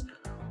 seconds,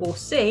 or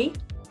C,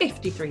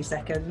 53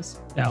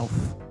 seconds. Delph.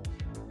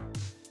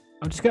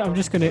 I'm just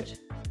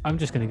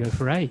gonna go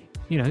for A.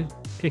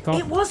 Kick off.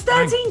 It was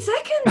 13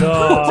 seconds. Oh.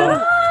 Well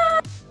done.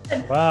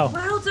 Wow.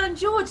 Well done,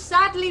 George.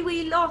 Sadly,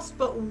 we lost,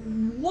 but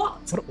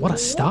what a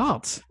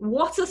start!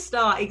 What a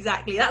start!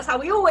 Exactly. That's how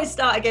we always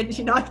start against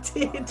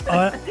United.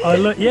 I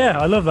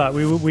love that.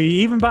 We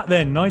even back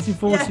then,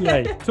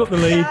 1948, took the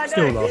lead,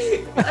 still lost.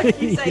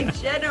 Like you say,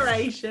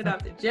 generation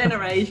after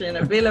generation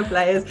of Villa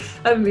players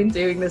have been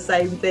doing the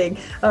same thing.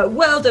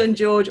 Well done,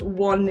 George.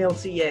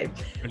 1-0 to you.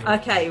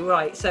 Brilliant. Okay,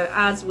 right. So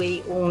as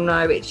we all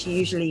know, it's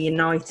usually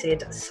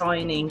United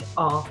signing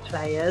our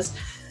players,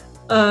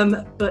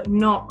 but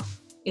not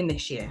in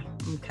this year.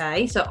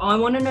 Okay, so I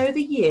want to know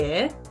the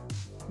year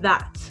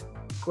that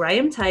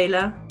Graham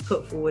Taylor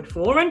put forward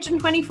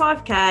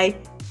 425k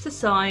to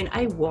sign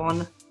a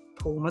one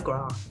Paul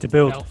McGrath. To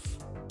build. Delph.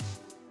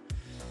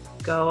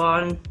 Go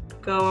on,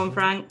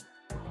 Frank.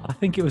 I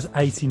think it was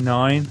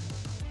 89.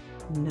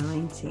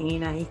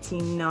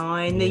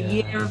 1989, the Yeah.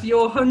 year of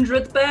your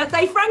 100th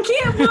birthday, Frankie.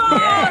 It was.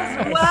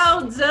 Yes.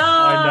 Well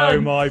done. I know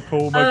my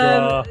Paul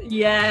McGrath.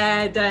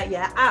 Yeah,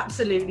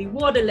 absolutely.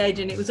 What a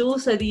legend. It was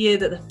also the year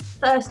that the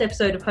first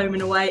episode of Home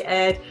and Away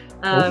aired,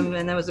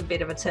 and there was a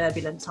bit of a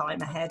turbulent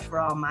time ahead for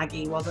our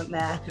Maggie, wasn't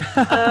there?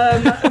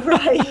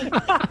 Right.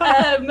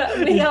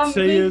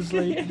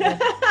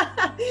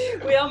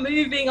 We are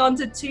moving on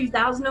to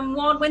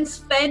 2001 when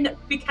Sven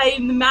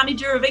became the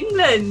manager of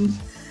England.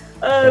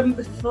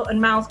 The foot and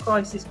mouth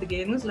crisis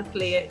begins.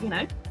 Luckily, it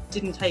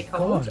didn't take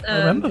hold. God, I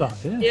remember that.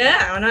 Yeah.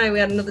 Yeah, I know. We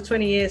had another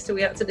 20 years till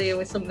we had to deal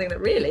with something that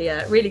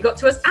really got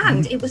to us.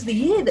 And it was the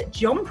year that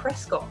John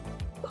Prescott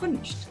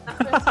punched that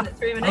person that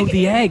threw him an egg. Oh,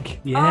 the at him. egg.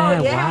 Yeah, Oh,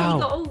 yeah, wow.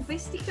 he got all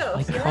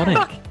fisticuffs.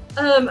 Iconic.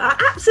 Yeah.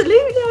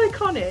 Absolutely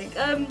iconic.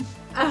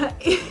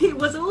 It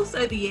was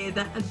also the year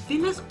that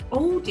Villa's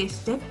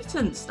oldest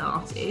debutant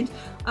started.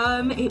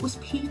 It was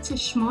Peter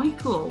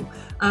Schmeichel.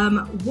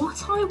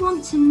 What I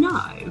want to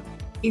know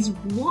is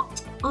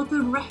what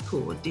other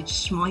record did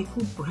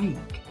Schmeichel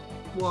break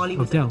while he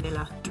was at Delph.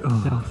 Villa?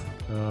 Delph.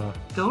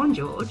 Go on,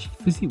 George.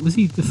 Was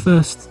he the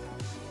first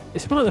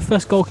It's one of the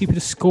first goalkeeper to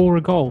score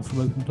a goal from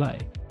open play.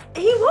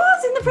 He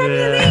was in the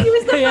Premier League. He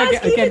was the Yeah,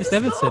 first keeper against to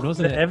Everton, score.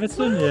 wasn't it?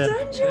 Everton, Well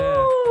done,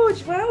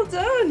 George. Well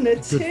done. A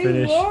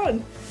finish.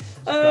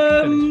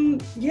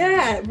 2-1.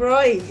 Yeah,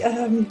 right.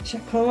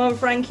 Come on,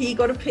 Frankie. You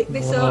got to pick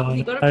this up.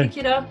 You got to pick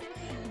it up.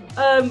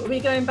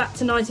 We're going back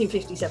to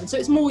 1957, so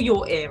it's more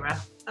your era.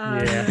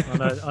 Yeah,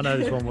 I know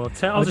this one well.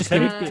 I was a just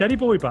Teddy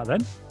boy back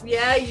then.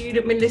 Yeah, you'd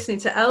have been listening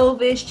to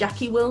Elvis,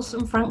 Jackie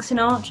Wilson, Frank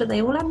Sinatra.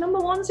 They all had number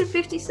ones in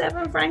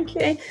 57,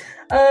 Frankie.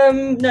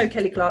 No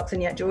Kelly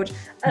Clarkson yet, George.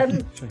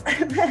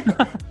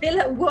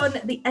 Villa won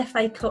the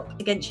FA Cup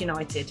against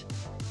United.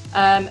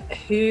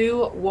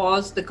 Who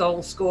was the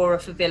goal scorer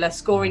for Villa,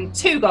 scoring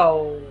 2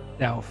 goals?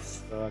 Delph.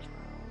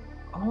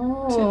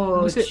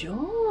 Oh, Was it-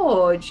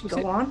 George, was go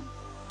it- on.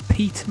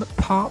 Pete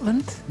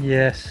McPartland.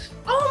 Yes.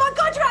 Oh my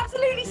God, you're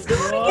absolutely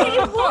scoring it.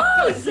 It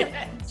was.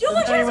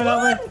 George has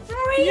won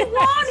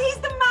 3-1. He's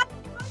the man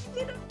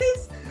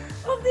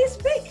of this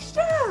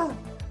fixture.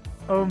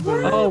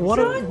 Unbelievable. Oh, what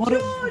a done, what a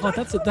George.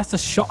 oh, that's a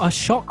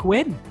shock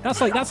win.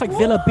 That's like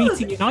Villa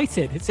beating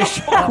United. It's a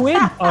shock win.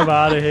 I'm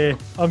out of here.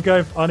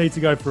 I need to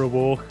go for a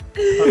walk.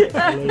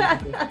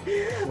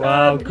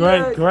 Wow,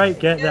 great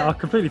get there. I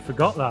completely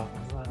forgot that.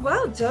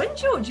 Well done,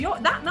 George.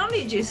 That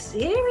knowledge is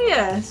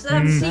serious.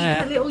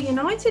 Secret little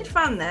United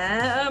fan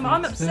there.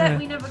 I'm upset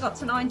we never got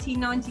to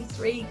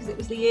 1993 because it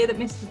was the year that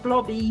Mr.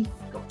 Blobby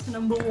got to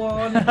number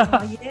 1.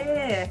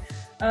 Yeah.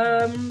 Do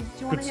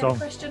you want to hear the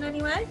question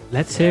anyway?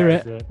 Let's hear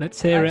it. Yeah.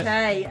 Let's hear it.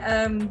 Okay.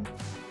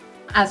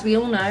 As we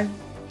all know,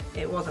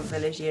 it wasn't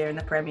Villa's year in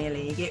the Premier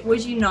League. It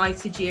was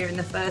United's year in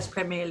the first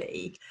Premier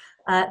League.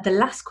 The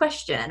last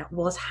question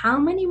was, how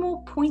many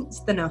more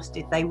points than us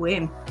did they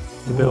win?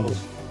 The Bills.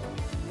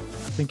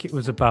 I think it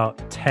was about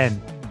 10.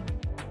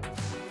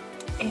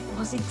 It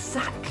was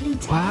exactly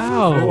 10.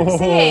 Wow.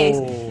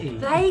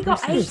 Francis. They got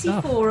Impressive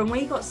stuff. 84 and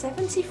we got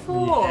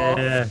 74.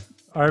 Yeah.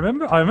 I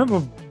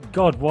remember.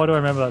 God, why do I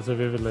remember that so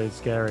vividly? It's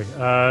scary.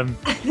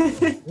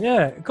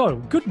 Yeah.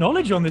 God, good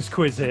knowledge on this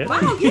quiz here.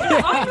 Wow,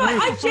 yeah,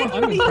 I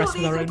genuinely I'm thought impressed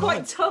these with our were own quite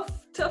minds.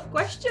 tough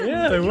questions.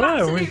 Yeah, they You were.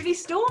 absolutely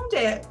stormed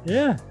it.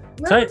 Yeah.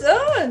 Well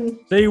done.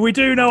 See, we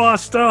do know our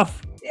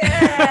stuff.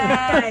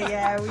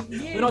 Yeah.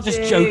 We're not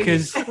just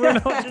jokers. We're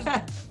not just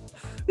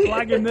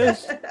flagging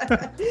this.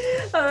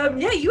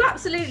 Yeah, you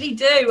absolutely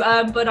do.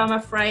 But I'm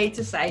afraid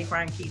to say,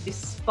 Frankie,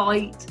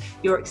 despite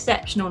your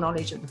exceptional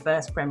knowledge of the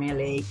first Premier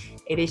League,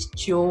 it is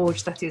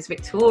George that is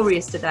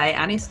victorious today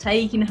and is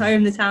taking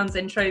home the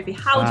Townsend Trophy.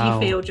 How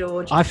do you feel,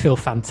 George? I feel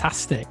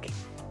fantastic.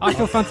 I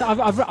feel fantastic.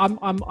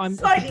 I'm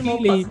Slightly more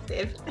completely.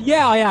 positive.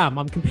 Yeah, I am.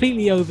 I'm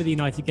completely over the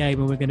United game,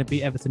 and we're going to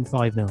beat Everton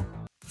 5-0.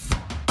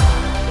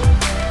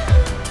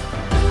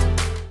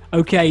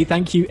 Okay,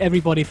 thank you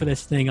everybody for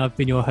listening. I've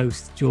been your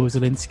host, George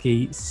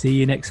Zielinski. See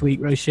you next week,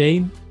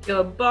 Roisin.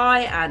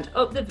 Goodbye and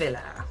up the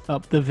Villa.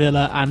 Up the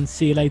Villa, and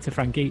see you later,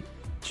 Frankie.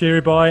 Cheery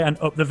bye and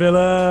up the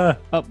Villa.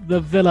 Up the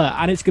Villa,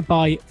 and it's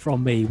goodbye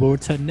from me. We'll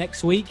return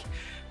next week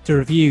to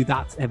review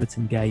that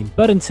Everton game.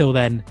 But until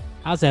then,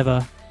 as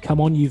ever,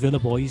 come on you Villa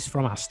boys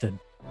from Aston.